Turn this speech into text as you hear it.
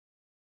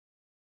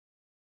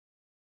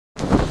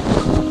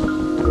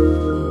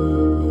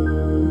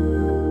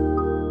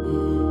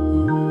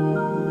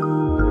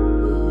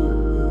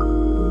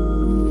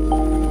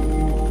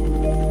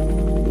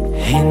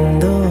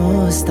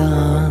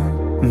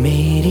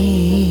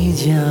मेरी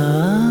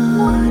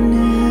जान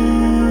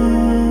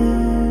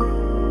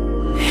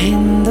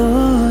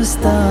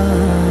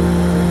हिंदुस्तान,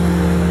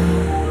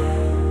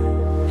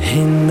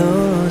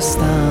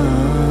 हिंदुस्तान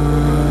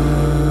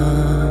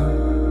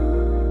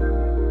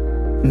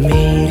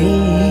मेरी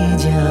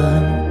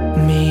जान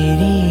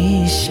मेरी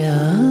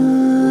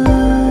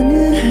शान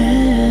है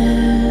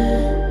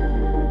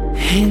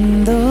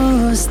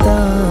हिंदुस्तान,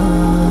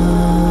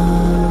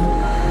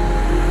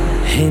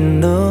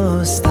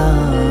 हिंदुस्तान।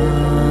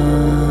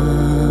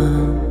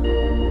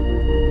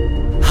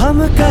 हम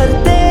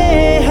करते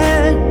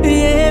हैं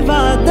ये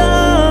वादा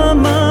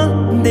माँ,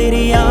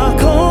 तेरी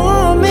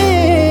आँखों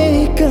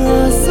में का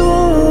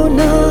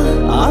सोना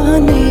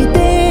आने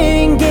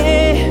देंगे,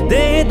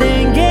 दे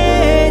देंगे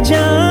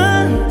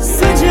जान।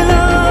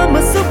 सुजलाम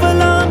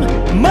सुफलाम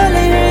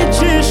मलयज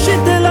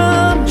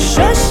शीतलाम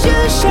शस्य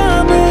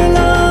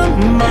श्यामलाम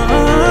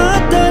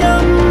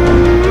मातरम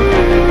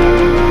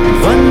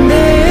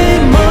वंदे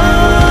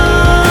मातरम,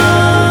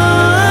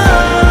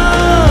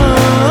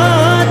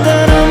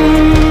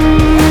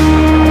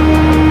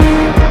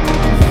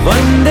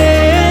 वंदे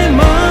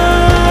मातरम,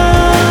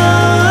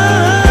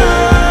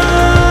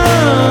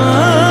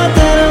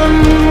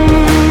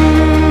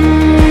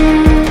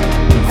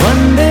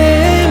 वंदे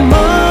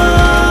मातरम,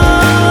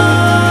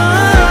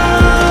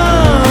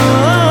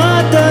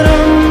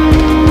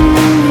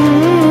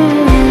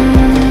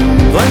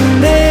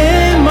 वंदे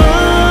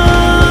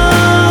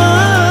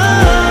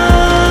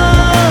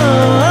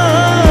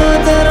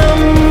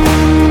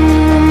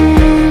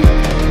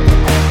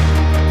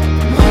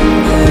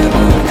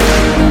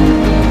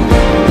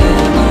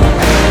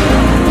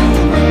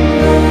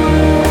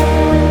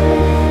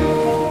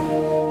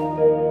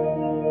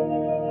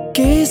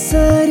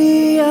केसरी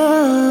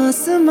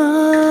आसमां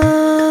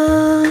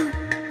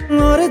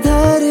और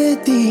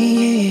धरती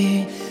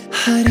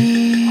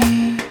हरी,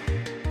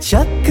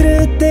 चक्र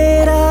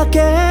तेरा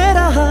कह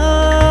रहा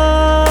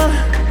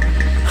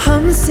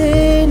हमसे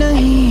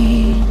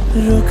नहीं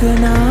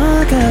रुकना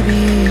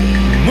कभी।